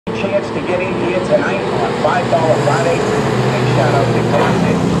chance to get in here tonight on $5 Friday. Big shout out to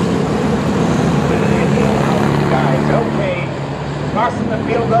Classic. Guys, okay. Crossing the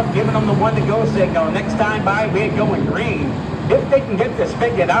field up, giving them the one to go signal. Next time by, we're going green. If they can get this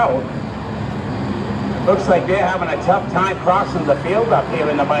figured out. Looks like they're having a tough time crossing the field up here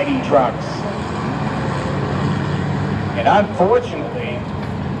in the mighty trucks. And unfortunately,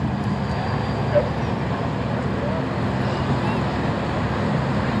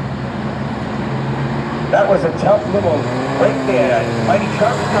 that was a tough little break there. Mighty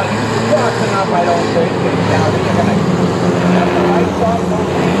Trucks not used to crossing up, I don't think. And now they're going to have the lights off.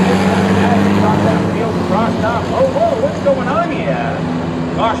 As they cross that field, crossed up. Oh, whoa, what's going on here?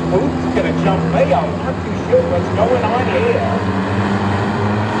 Gosh, Booth's going to jump way out. I'm not too sure what's going on here.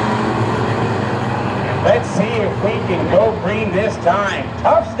 And let's see if we can go green this time.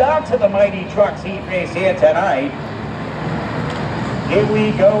 Tough start to the Mighty Trucks heat race here tonight. Here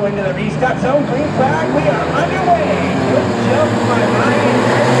we go into the restart zone. Green flag, we are underway. Good jump by Ryan.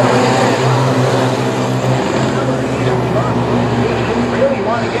 Really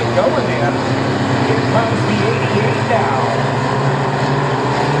want to get going there. Here comes the 88 now.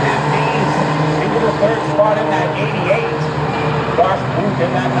 That means into the third spot in that 88. Josh Booth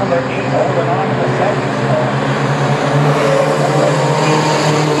in that number 8, holding on to the second spot.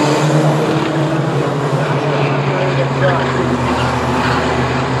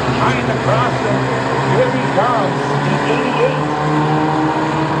 Trying to cross him. Here he comes, the 88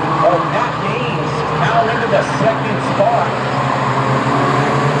 of Matt Haynes, now into the second spot.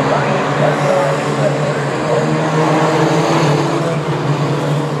 Ryan Kessler in the third.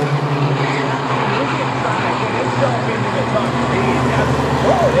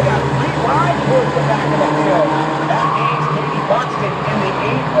 Whoa, they got 3 wide towards the back of the field. That means Katie Buxton in the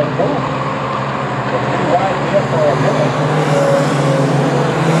 8th and boom. 3 wide there for a minute.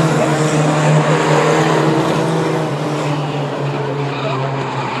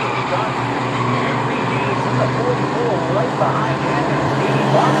 Right behind him is Katie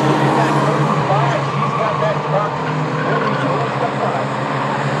Buxton in that 35. She's got that truck moving towards the front.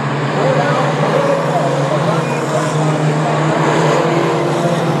 4 down, 4 to go. Ryan Kessler in that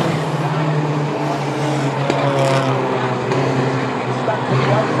stuck to the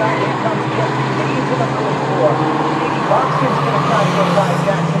outside. Here comes Jesse Haynes in the 4-4. Katie Buxton's going to try to go by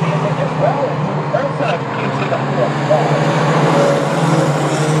Jackson in it as well. And move her side into the 4th spot.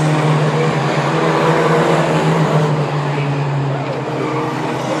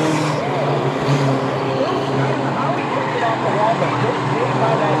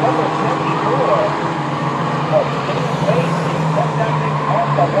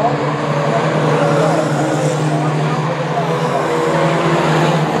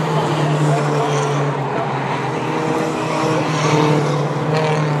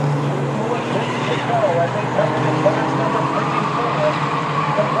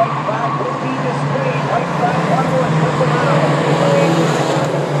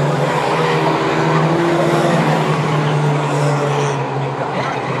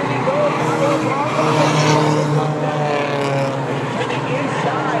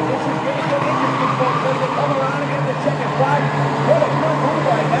 Inside, this is going to go